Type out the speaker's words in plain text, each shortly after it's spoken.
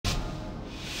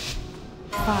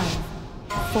5,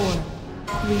 4,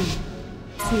 3,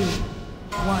 2,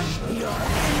 1.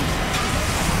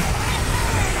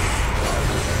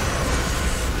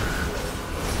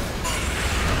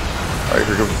 Alright,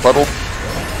 here comes the puddle.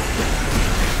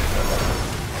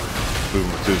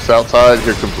 Moving to the south side,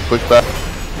 here comes the pushback.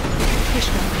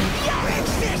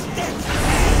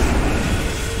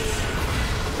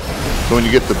 So when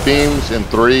you get the beams in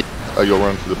 3, you'll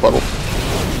run through the puddle.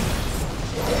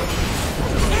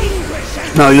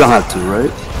 No, you don't have to,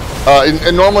 right?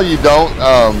 And normally you don't,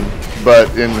 but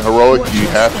in heroic you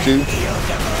have to.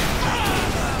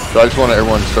 So I just want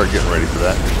everyone to start getting ready for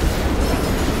that.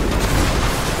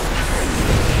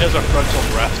 There's a frontal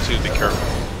breath too, be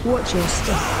careful. Watch your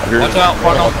step. Watch out,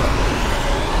 funnel.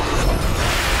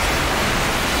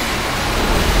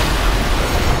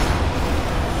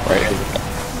 Right.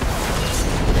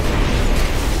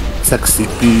 Sexy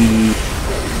bee.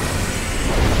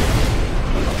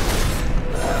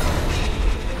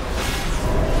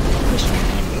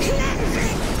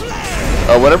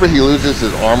 Whenever he loses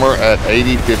his armor at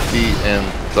 80, 50,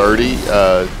 and 30,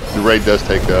 the raid does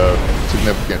take a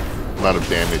significant amount of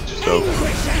damage. So.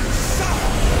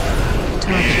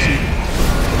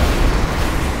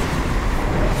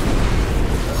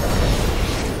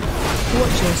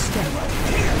 Watch your step.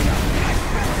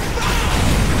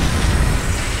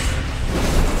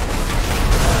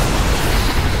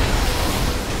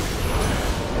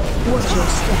 Watch your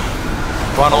step.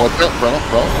 Funnel. What's up, funnel?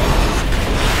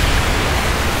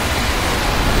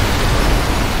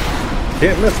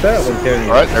 Can't miss that one, can you?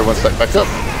 Alright, everyone set back up.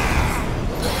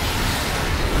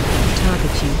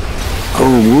 Target you.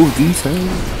 Oh, move these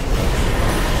hands.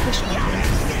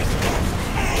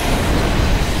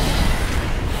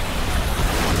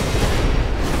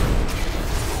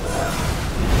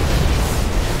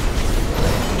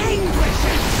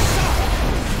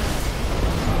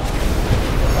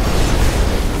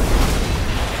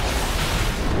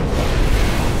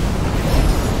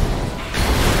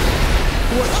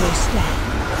 Watch your step.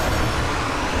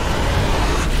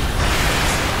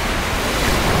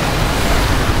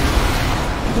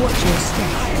 Watch your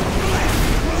step.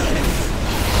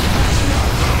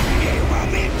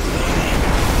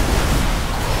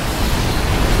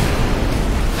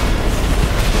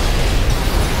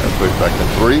 And push back to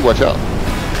 3, watch out.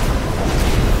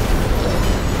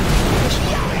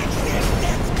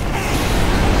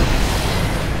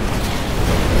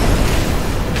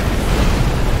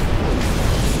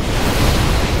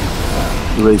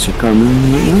 The raids are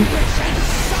coming right now.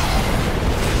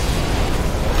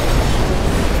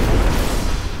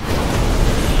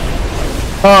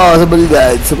 Oh, somebody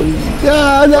died. Somebody.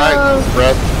 Ah, no.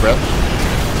 Right, breath.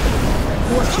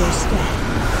 Watch your step.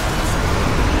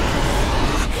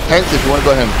 Tanks, if you want to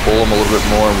go ahead and pull them a little bit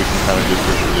more, and we can kind of get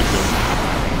your position.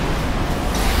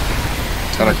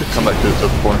 Kind of come back to this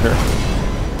other corner here.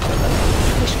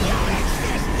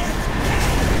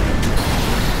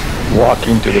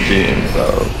 Walking to the beam,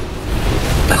 though.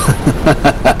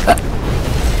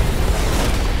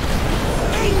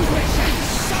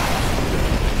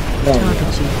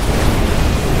 Target you.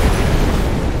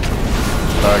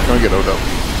 Can we get Odo?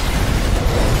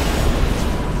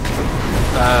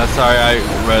 Sorry, I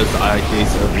res IK,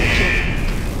 so.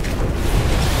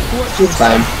 Watch your step.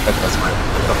 Fine. That's fine.